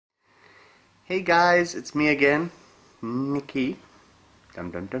Hey guys, it's me again, Nikki.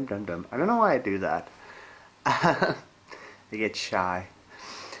 Dum dum dum dum dum. I don't know why I do that. I get shy.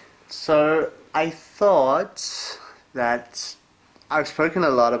 So I thought that I've spoken a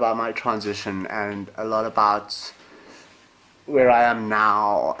lot about my transition and a lot about where I am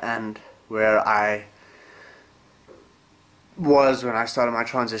now and where I was when I started my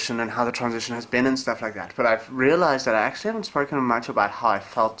transition and how the transition has been and stuff like that. But I've realized that I actually haven't spoken much about how I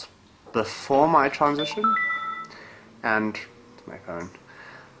felt before my transition and my phone.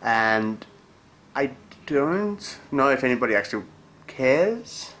 And I don't know if anybody actually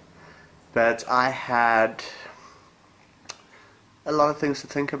cares, but I had a lot of things to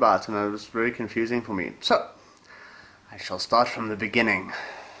think about and it was very confusing for me. So I shall start from the beginning.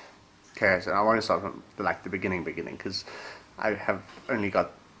 Okay, so I want to start from the beginning because I have only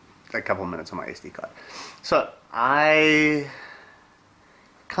got a couple minutes on my SD card. So I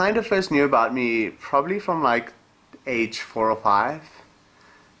kind of first knew about me probably from like age 4 or 5,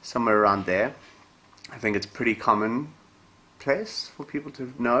 somewhere around there. I think it's pretty common place for people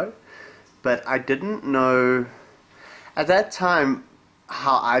to know, but I didn't know at that time.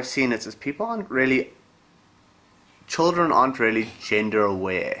 How I've seen it is children aren't really gender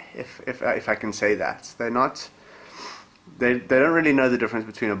aware, if I can say that. They don't really know the difference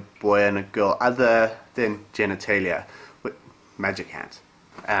between a boy and a girl other than genitalia with magic hands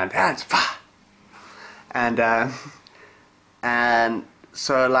and hands and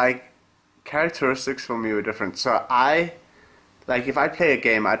so like characteristics for me were different. So if I play a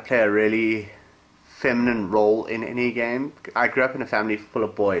game, I'd play a really feminine role in any game. I grew up in a family full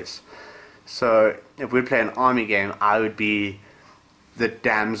of boys, so if we play an army game, I would be the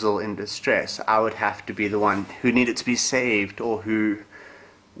damsel in distress. I would have to be the one who needed to be saved or who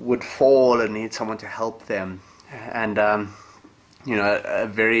would fall and need someone to help them, and a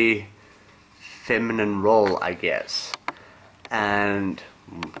very feminine role, I guess. And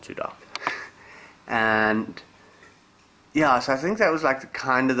too dark. And yeah, so I think that was like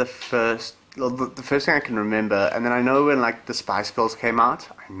the first thing I can remember. And then I know when like the Spice Girls came out.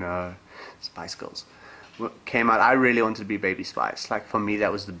 I know Spice Girls came out, I really wanted to be Baby Spice. Like for me,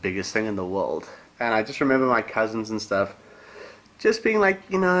 that was the biggest thing in the world. And I just remember my cousins and stuff just being like,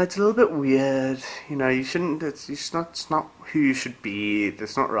 it's a little bit weird. You shouldn't. It's not who you should be.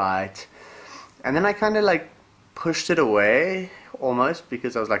 That's not right. And then I kind of like pushed it away almost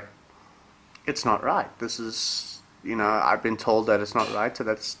because I was like, it's not right. This is, I've been told that it's not right, so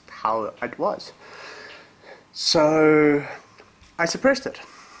that's how it was. So I suppressed it.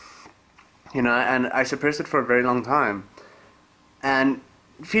 And I suppressed it for a very long time. And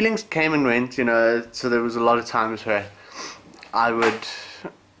feelings came and went, so there was a lot of times where I would,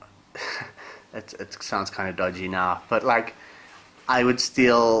 it sounds kind of dodgy now, but like, I would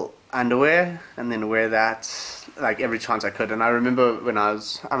steal underwear and then wear that, like, every chance I could. And I remember when I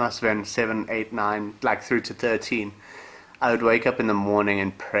must have been 7, 8, 9, like, through to 13, I would wake up in the morning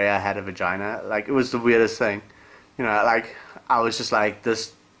and pray I had a vagina. Like, it was the weirdest thing. Like, I was just like,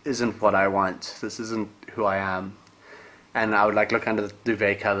 this isn't what I want. This isn't who I am. And I would like look under the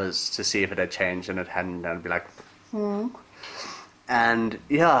duvet covers to see if it had changed, and it hadn't. And I'd be like, And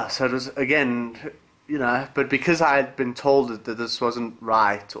yeah, so it was again, but because I had been told that this wasn't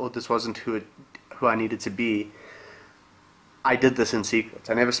right or this wasn't who I needed to be, I did this in secret.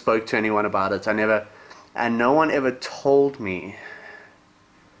 I never spoke to anyone about it. And no one ever told me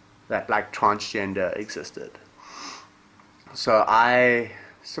that like transgender existed. So I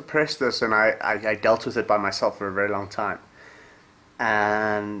suppressed this, and I dealt with it by myself for a very long time.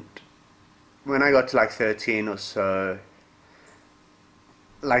 And when I got to like 13 or so,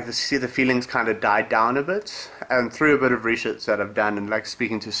 like the feelings kind of died down a bit, and through a bit of research that I've done and like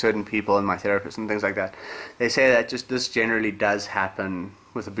speaking to certain people and my therapist and things like that, they say that just this generally does happen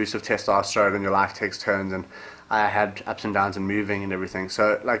with a boost of testosterone and your life takes turns, and I had ups and downs and moving and everything,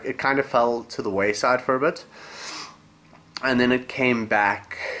 so like it kind of fell to the wayside for a bit. And then it came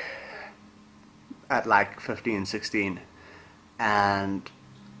back at like 15, 16. And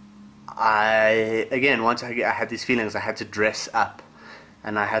once I had these feelings, I had to dress up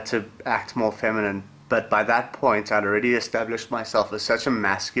and I had to act more feminine. But by that point, I'd already established myself as such a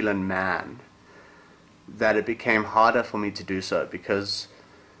masculine man that it became harder for me to do so because,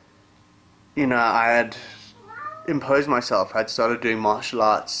 I had imposed myself. I'd started doing martial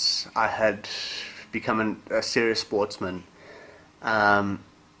arts. I had become a serious sportsman.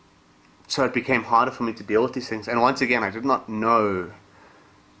 So it became harder for me to deal with these things. And once again, I did not know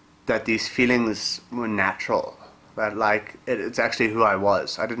that these feelings were natural. That like it's actually who I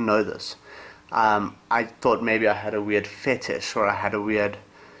was. I didn't know this. I thought maybe I had a weird fetish or I had a weird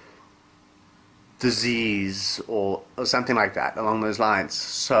disease or something like that along those lines.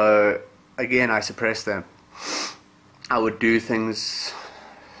 So again, I suppressed them. I would do things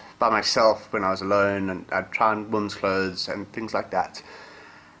by myself when I was alone, and I'd try on women's clothes and things like that.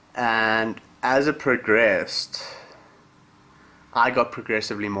 And as it progressed, I got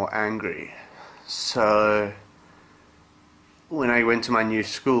progressively more angry. So when I went to my new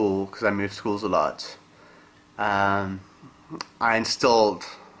school, because I moved schools a lot, I instilled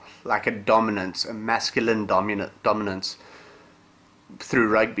like a dominance, a masculine dominance through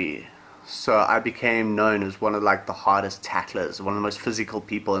rugby. So I became known as one of like the hardest tacklers, one of the most physical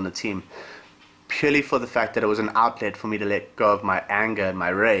people in the team, purely for the fact that it was an outlet for me to let go of my anger and my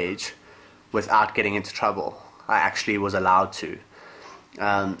rage without getting into trouble. I actually was allowed to.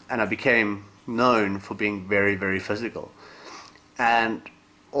 And I became known for being very, very physical. And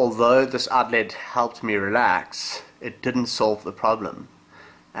although this outlet helped me relax, it didn't solve the problem.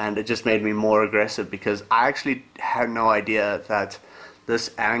 And it just made me more aggressive, because I actually had no idea that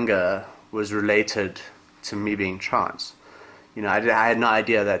this anger was related to me being trans. You know, I had no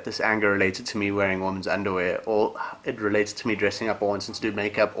idea that this anger related to me wearing women's underwear, or it related to me dressing up or wanting to do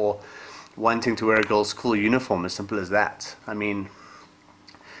makeup, or wanting to wear a girl's school uniform, as simple as that. I mean,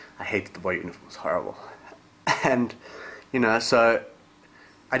 I hated the boy uniform, it was horrible. And, you know, so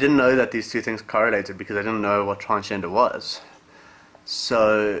I didn't know that these two things correlated, because I didn't know what transgender was.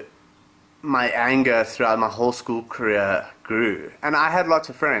 So my anger throughout my whole school career grew. And I had lots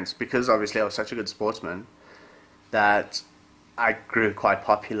of friends, because obviously I was such a good sportsman, that I grew quite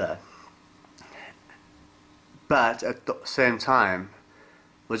popular. But at the same time,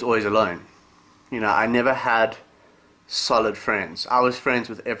 was always alone. You know, I never had solid friends. I was friends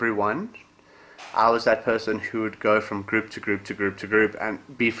with everyone. I was that person who would go from group to group to group to group and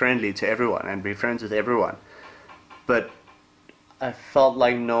be friendly to everyone and be friends with everyone. But I felt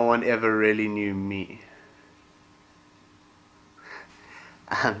like no one ever really knew me.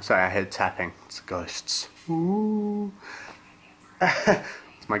 I'm sorry, I heard tapping. It's ghosts. Ooh.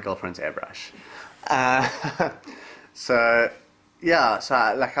 It's my girlfriend's airbrush. So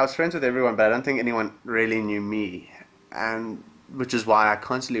I was friends with everyone, but I don't think anyone really knew me. And which is why I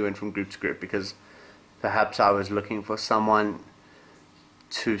constantly went from group to group, because perhaps I was looking for someone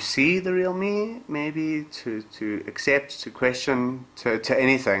to see the real me, maybe to accept, to question, to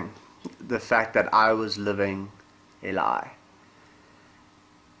anything, the fact that I was living a lie.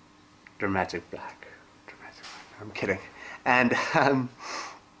 Dramatic black. I'm kidding. And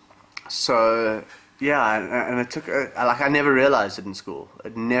so yeah, and it took I never realized it in school.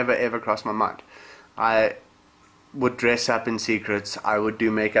 It never ever crossed my mind. I would dress up in secret. I would do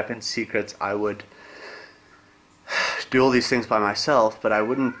makeup in secret. I would do all these things by myself, but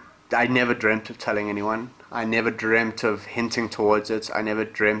I never dreamt of telling anyone. I never dreamt of hinting towards it. I never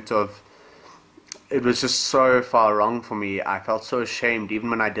dreamt of, it was just so far wrong for me. I felt so ashamed even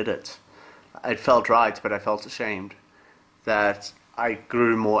when I did it. It felt right, but I felt ashamed that I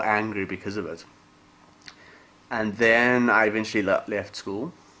grew more angry because of it. And then I eventually left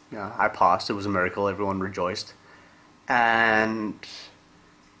school. Yeah, I passed. It was a miracle. Everyone rejoiced. And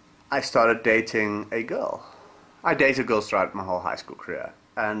I started dating a girl. I dated girls throughout my whole high school career,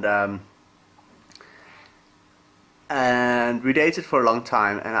 and we dated for a long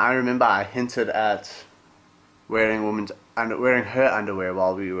time. And I remember I hinted at wearing her underwear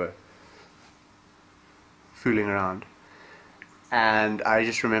while we were fooling around, and I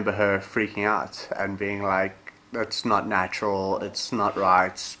just remember her freaking out and being like, "That's not natural. It's not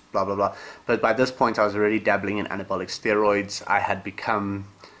right." Blah blah blah. But by this point, I was already dabbling in anabolic steroids. I had become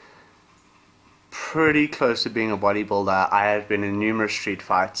pretty close to being a bodybuilder. I had been in numerous street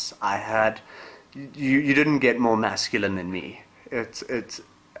fights. You didn't get more masculine than me. It's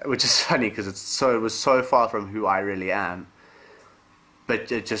which is funny, because it was so far from who I really am.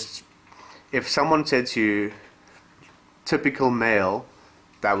 But if someone said to you, typical male,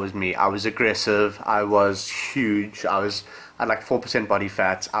 that was me. I was aggressive. I was huge. I had like 4% body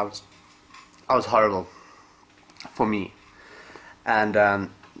fat. I was horrible for me. And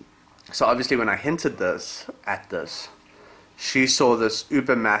so obviously when I hinted at this, she saw this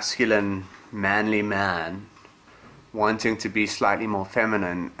uber masculine, manly man wanting to be slightly more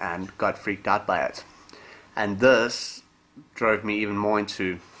feminine and got freaked out by it. And this drove me even more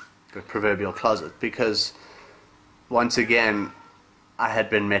into the proverbial closet, because once again I had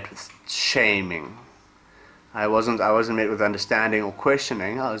been met with shaming. I wasn't met with understanding or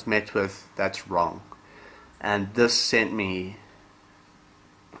questioning. I was met with, that's wrong. And this sent me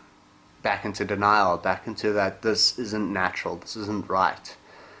back into denial, back into that this isn't natural, this isn't right.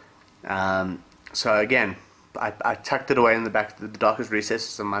 So again, I tucked it away in the back of the darkest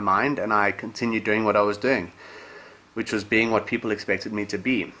recesses of my mind, and I continued doing what I was doing, which was being what people expected me to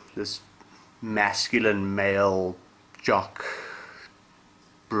be. This masculine male jock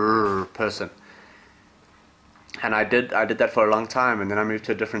person. And I did that for a long time, and then I moved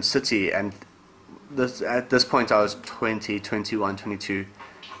to a different city, and at this point I was 20, 21, 22,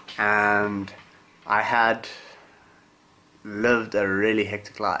 and I had lived a really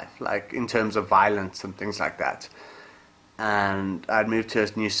hectic life, like in terms of violence and things like that. And I'd moved to a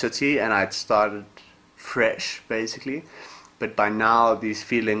new city, and I'd started fresh, basically. But by now, these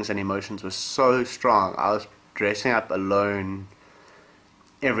feelings and emotions were so strong. I was dressing up alone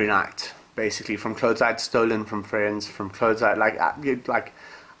every night, basically, from clothes I'd stolen from friends, from clothes I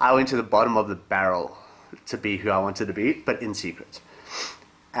went to the bottom of the barrel to be who I wanted to be, but in secret.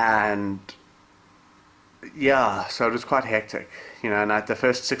 And yeah, so it was quite hectic, and the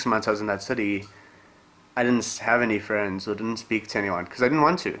first 6 months I was in that city, I didn't have any friends or didn't speak to anyone because I didn't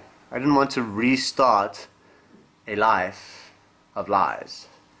want to. I didn't want to restart a life of lies.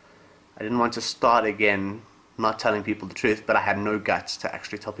 I didn't want to start again not telling people the truth, but I had no guts to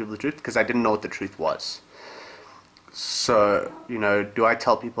actually tell people the truth because I didn't know what the truth was. So, do I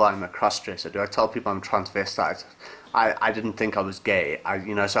tell people I'm a cross-dresser? Do I tell people I'm transvestite? I didn't think I was gay.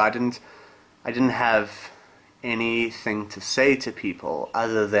 So I didn't have anything to say to people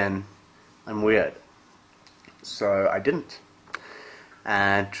other than I'm weird. So I didn't.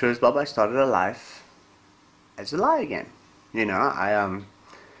 And true as Bob, I started a life as a lie again. I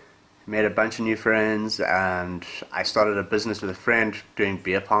made a bunch of new friends, and I started a business with a friend doing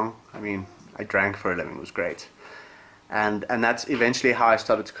beer pong. I drank for a living. It was great. And that's eventually how I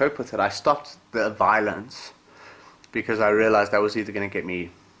started to cope with it. I stopped the violence because I realized that was either going to get me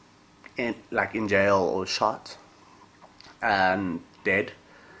in jail or shot and dead.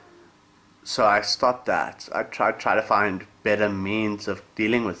 So I stopped that. I tried to find better means of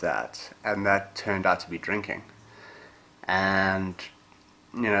dealing with that, and that turned out to be drinking. And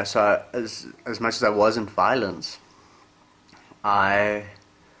so as much as I wasn't violent, I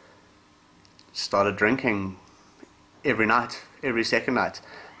started drinking every night, every second night,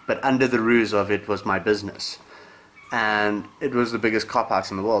 but under the ruse of it was my business. And it was the biggest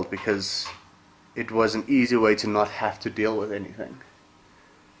cop-out in the world because it was an easy way to not have to deal with anything.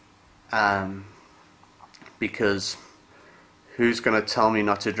 Because who's going to tell me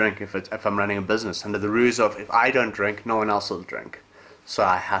not to drink if I'm running a business? Under the ruse of, if I don't drink, no one else will drink. So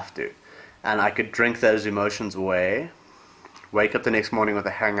I have to. And I could drink those emotions away, wake up the next morning with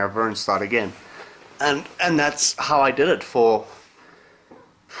a hangover, and start again. And that's how I did it for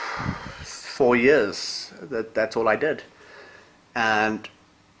 4 years. That's all I did.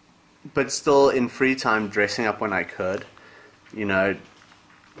 But still in free time, dressing up when I could,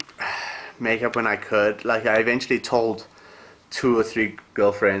 make up when I could. Like, I eventually told 2 or 3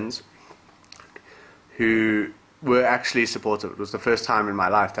 girlfriends who were actually supportive. It was the first time in my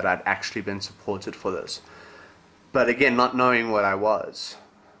life that I'd actually been supported for this. But again, not knowing what I was.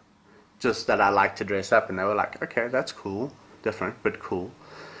 Just that I liked to dress up, and they were like, okay, that's cool. Different, but cool.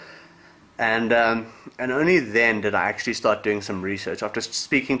 And only then did I actually start doing some research after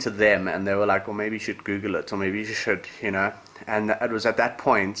speaking to them, and they were like, well, maybe you should Google it, or maybe you should, And it was at that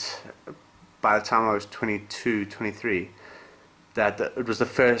point, by the time I was 22, 23, that it was the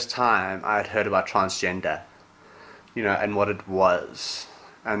first time I had heard about transgender, and what it was,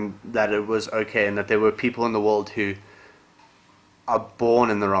 and that it was okay, and that there were people in the world who are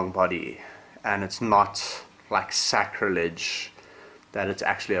born in the wrong body, and it's not like sacrilege, that it's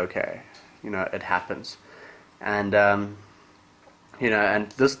actually okay. It happens. And and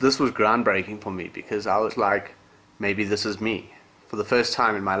this was groundbreaking for me, because I was like, maybe this is me. For the first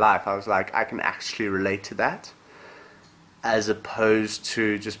time in my life, I was like, I can actually relate to that, as opposed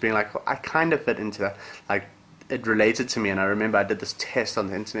to just being like, well, I kind of fit into that. Like, it related to me, and I remember I did this test on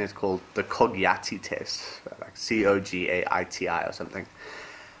the internet called the Cogaiti test, like Cogaiti or something.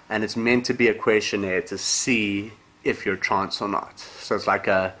 And it's meant to be a questionnaire to see if you're trans or not. So it's like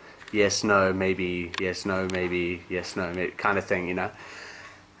a yes, no, maybe, yes, no, maybe, yes, no, maybe kind of thing,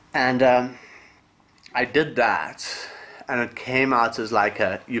 And I did that, and it came out as like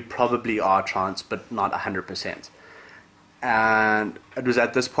you probably are trans, but not 100%. And it was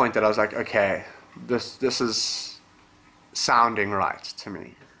at this point that I was like, okay, this is sounding right to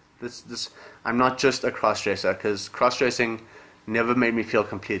me. I'm not just a cross-dresser, because cross-dressing never made me feel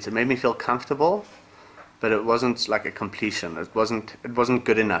complete. It made me feel comfortable, but it wasn't like a completion. It wasn't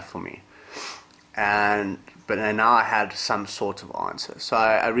good enough for me. But now I had some sort of answer. So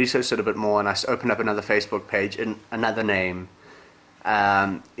I researched it a bit more, and I opened up another Facebook page in another name,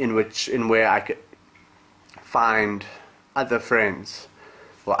 in where I could find other friends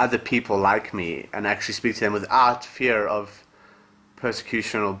or other people like me and actually speak to them without fear of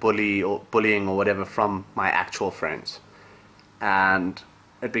persecution or bullying or whatever from my actual friends. And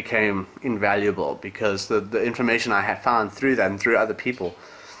it became invaluable because the information I had found through that and through other people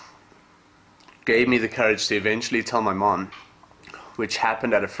gave me the courage to eventually tell my mom, which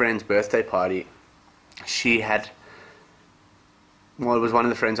happened at a friend's birthday party. She had, well, it was one of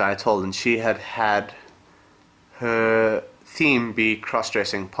the friends I had told, and she had her theme be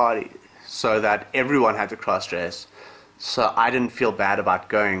cross-dressing party, so that everyone had to cross-dress. So I didn't feel bad about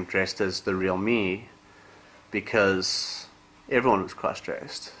going dressed as the real me, because everyone was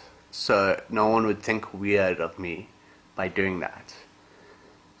cross-dressed. So no one would think weird of me by doing that.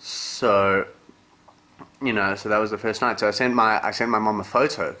 So, you know, so that was the first night. So I sent my mom a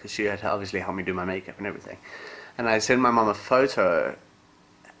photo, because she had obviously helped me do my makeup and everything. And I sent my mom a photo,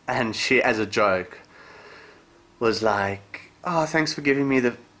 and she, as a joke, was like, "Oh, thanks for giving me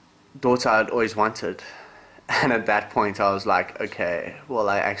the daughter I'd always wanted." And at that point I was like, okay, well,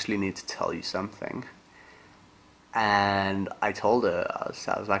 I actually need to tell you something. And I told her,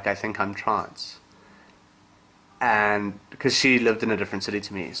 I was like, I think I'm trans. And because she lived in a different city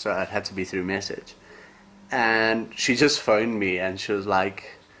to me, so it had to be through message. And she just phoned me and she was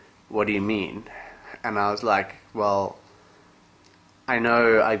like, what do you mean? And I was like, well, I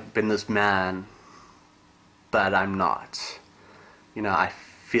know I've been this man, but I'm not. You know, I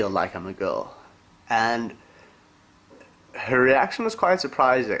feel like I'm a girl. And her reaction was quite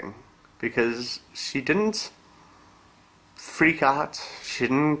surprising, because she didn't freak out. She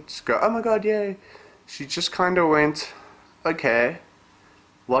didn't go, oh my god, yay. She just kind of went, okay,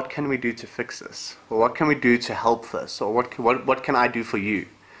 what can we do to fix this? Or what can we do to help this? Or what can I do for you?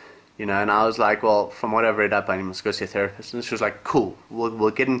 You know, and I was like, well, from what I've read up, I must go see a therapist. And she was like, cool,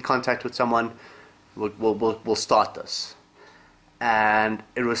 we'll get in contact with someone, we'll start this. And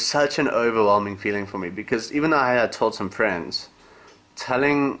it was such an overwhelming feeling for me, because even though I had told some friends,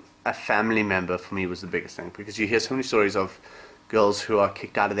 telling a family member for me was the biggest thing, because you hear so many stories of girls who are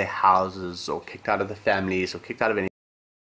kicked out of their houses or kicked out of their families or kicked out of any